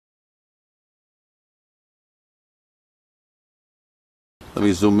Let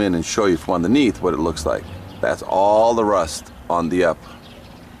me zoom in and show you from underneath what it looks like. That's all the rust on the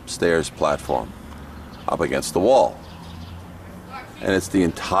upstairs platform up against the wall. And it's the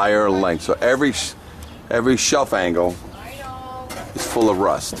entire length. So every shelf angle is full of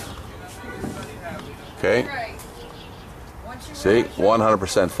rust. Okay? See?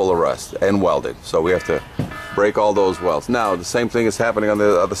 100% full of rust and welded. So we have to break all those welds. Now, the same thing is happening on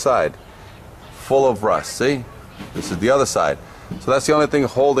the other side. Full of rust. See? This is the other side. So that's the only thing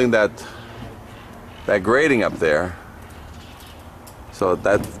holding that grating up there. So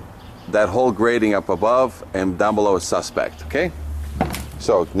that whole grating up above and down below is suspect. Okay?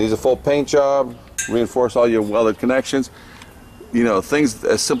 So it needs a full paint job. Reinforce all your welded connections. You know, things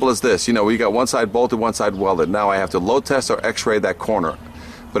as simple as this. You know, we got one side bolted, one side welded. Now I have to load test or x-ray that corner.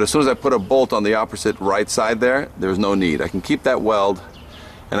 But as soon as I put a bolt on the opposite right side there's no need. I can keep that weld,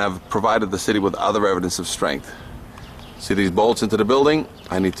 and I've provided the city with other evidence of strength. See these bolts into the building?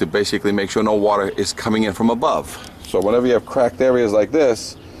 I need to basically make sure no water is coming in from above. So whenever you have cracked areas like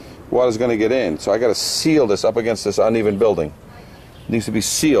this, water's going to get in. So I got to seal this up against this uneven building. It needs to be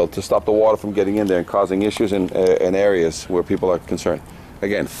sealed to stop the water from getting in there and causing issues in areas where people are concerned.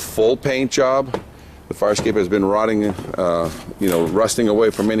 Again, full paint job. The fire escape has been rotting, you know, rusting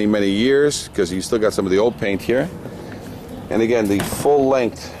away for many, many years because you still got some of the old paint here. And again, the full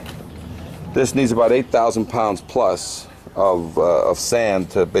length, this needs about 8,000 pounds plus of sand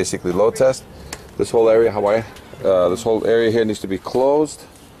to basically load test. This whole area, this whole area here needs to be closed.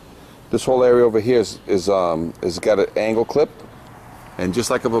 This whole area over here is got an angle clip, and just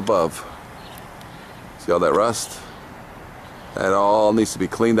like up above, see all that rust? That all needs to be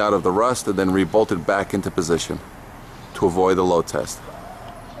cleaned out of the rust and then rebolted back into position to avoid the load test.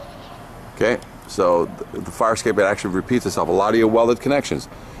 Okay, so the fire escape, it actually repeats itself. A lot of your welded connections,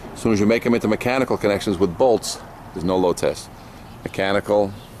 as soon as you make them into mechanical connections with bolts, there's no load test.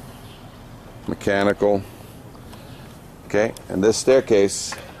 Mechanical, mechanical. Okay, and this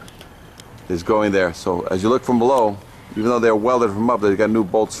staircase is going there. So as you look from below, even though they're welded from up, they've got new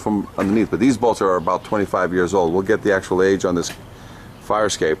bolts from underneath. But these bolts are about 25 years old. We'll get the actual age on this fire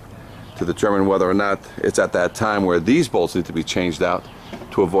escape to determine whether or not it's at that time where these bolts need to be changed out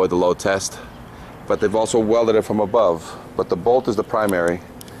to avoid the load test. But they've also welded it from above. But the bolt is the primary.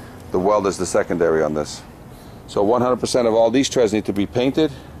 The weld is the secondary on this. So 100% of all these treads need to be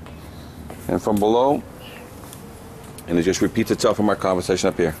painted. And from below, and it just repeats itself from our conversation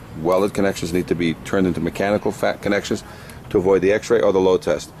up here. Welded connections need to be turned into mechanical fat connections to avoid the x-ray or the load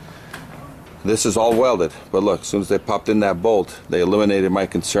test. This is all welded, but look, as soon as they popped in that bolt, they eliminated my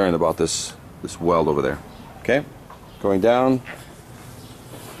concern about this weld over there. Okay? Going down. You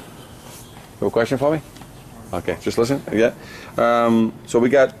have a question for me? Okay, just listen. Yeah. So we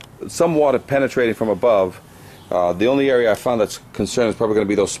got some water penetrating from above. The only area I found that's concerned is probably going to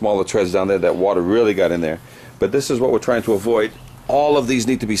be those smaller treads down there that water really got in there. But this is what we're trying to avoid. All of these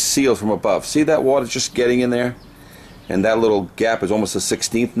need to be sealed from above. See that water just getting in there? And that little gap is almost a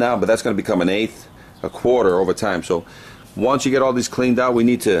 1/16 now, but that's going to become an 1/8, a quarter over time. So once you get all these cleaned out, we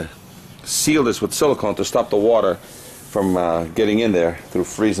need to seal this with silicone to stop the water from getting in there through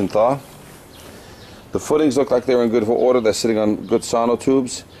freeze and thaw. The footings look like they're in good order. They're sitting on good sono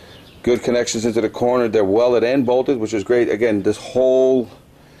tubes. Good connections into the corner. They're welded and bolted, which is great. Again, this whole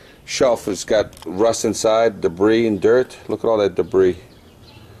shelf has got rust inside, debris and dirt. Look at all that debris.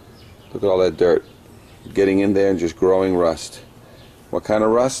 Look at all that dirt getting in there and just growing rust. What kind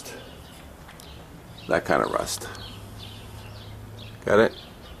of rust? That kind of rust. Got it?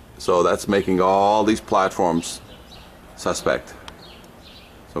 So that's making all these platforms suspect.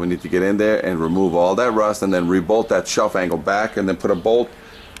 So we need to get in there and remove all that rust and then rebolt that shelf angle back and then put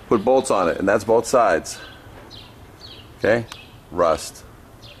bolts on it, and that's both sides. Okay? Rust.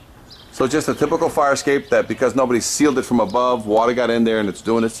 So just a typical fire escape that because nobody sealed it from above, water got in there and it's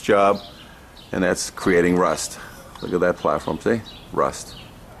doing its job, and that's creating rust. Look at that platform, see? Rust.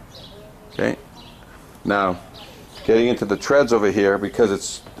 Okay? Now, getting into the treads over here, because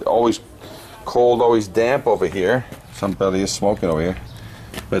it's always cold, always damp over here. Somebody is smoking over here.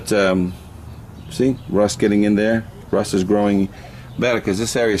 But, see? Rust getting in there. Rust is growing better because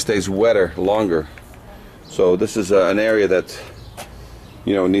this area stays wetter longer. So this is an area that,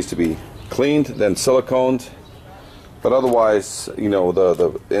 you know, needs to be cleaned, then siliconed. But otherwise, you know,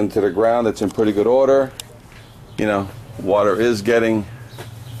 the into the ground, it's in pretty good order. You know, water is getting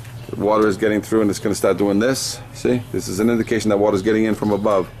through, and it's going to start doing this. See, this is an indication that water is getting in from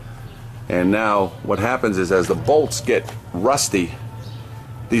above. And now what happens is, as the bolts get rusty,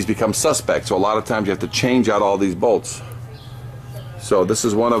 these become suspect. So a lot of times you have to change out all these bolts. So this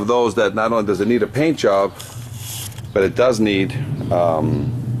is one of those that not only does it need a paint job, but it does need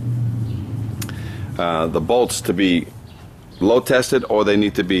the bolts to be load tested, or they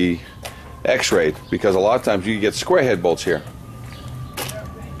need to be x-rayed, because a lot of times you get square head bolts here.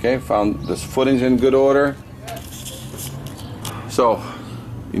 Okay, found this footings in good order. So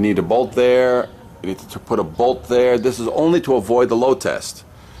you need a bolt there, you need to put a bolt there. This is only to avoid the load test.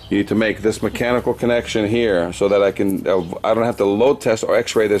 You need to make this mechanical connection here so that I don't have to load test or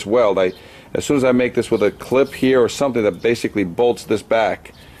x-ray this weld. As soon as I make this with a clip here or something that basically bolts this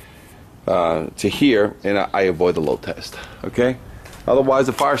back to here, and I avoid the load test. Okay? Otherwise,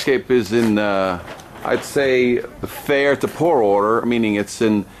 the fire escape is in, I'd say, the fair to poor order, meaning it's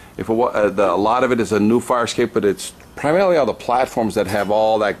in, a lot of it is a new fire escape, but it's primarily all the platforms that have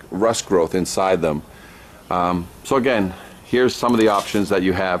all that rust growth inside them. So again, here's some of the options that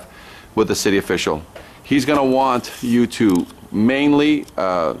you have with the city official. He's going to want you to mainly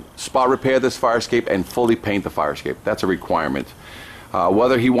spot repair this fire escape and fully paint the fire escape. That's a requirement.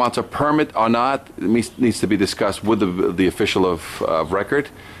 Whether he wants a permit or not, it needs to be discussed with the official of record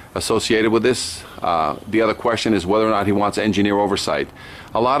associated with this. The other question is whether or not he wants engineer oversight.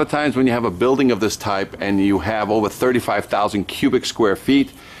 A lot of times when you have a building of this type and you have over 35,000 cubic square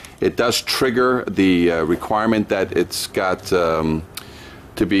feet, it does trigger the requirement that it's got to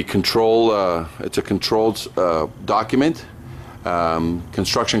be control. It's a controlled document.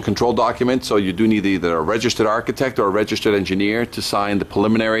 Construction control document, so you do need either a registered architect or a registered engineer to sign the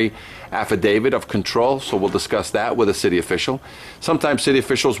preliminary affidavit of control, so we'll discuss that with a city official. Sometimes city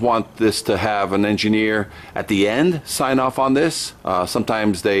officials want this to have an engineer at the end sign off on this.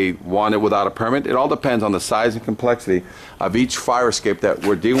 Sometimes they want it without a permit. It all depends on the size and complexity of each fire escape that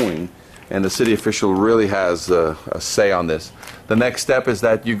we're doing, and the city official really has a say on this. The next step is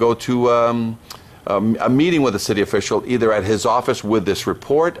that you go to a meeting with a city official, either at his office with this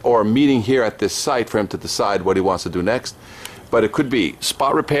report or a meeting here at this site for him to decide what he wants to do next. But it could be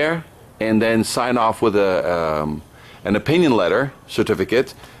spot repair and then sign off with an opinion letter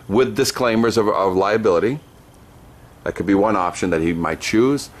certificate with disclaimers of liability. That could be one option that he might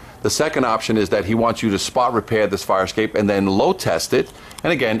choose. The second option is that he wants you to spot repair this fire escape and then load test it.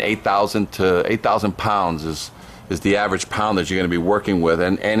 And again, 8,000 to 8,000 pounds is the average poundage you're going to be working with,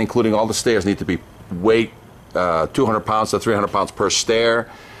 and including all the stairs need to be weight 200 pounds to 300 pounds per stair.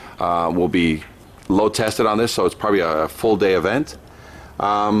 Will be load tested on this, so it's probably a full day event.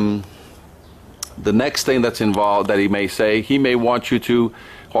 The next thing that's involved that he may say, he may want you to,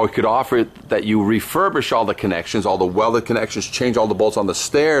 or he could offer it that you refurbish all the connections, all the welded connections, change all the bolts on the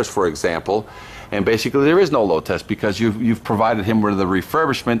stairs, for example, and basically there is no load test because you've provided him with the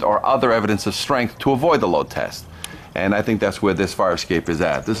refurbishment or other evidence of strength to avoid the load test. And I think that's where this fire escape is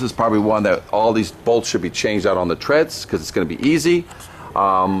at. This is probably one that all these bolts should be changed out on the treads because it's going to be easy.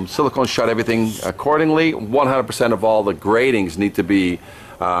 Silicone shut everything accordingly. 100% of all the gratings need to be,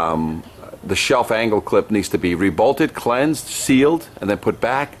 the shelf angle clip needs to be rebolted, cleansed, sealed, and then put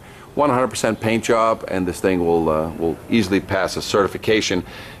back. 100% paint job, and this thing will easily pass a certification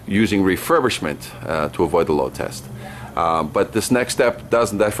using refurbishment to avoid the load test. But this next step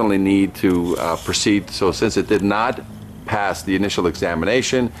does definitely need to proceed. So since it did not pass the initial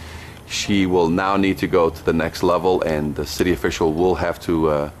examination, she will now need to go to the next level, and the city official will have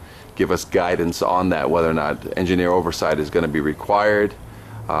to give us guidance on that, whether or not engineer oversight is going to be required.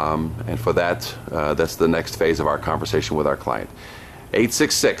 And for that, that's the next phase of our conversation with our client.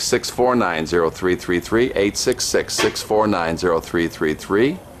 866-649-0333,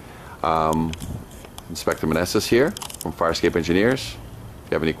 866-649-0333. Inspector Meneses here from Fire Escape Engineers.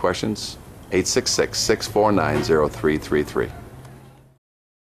 If you have any questions, 866-649-0333.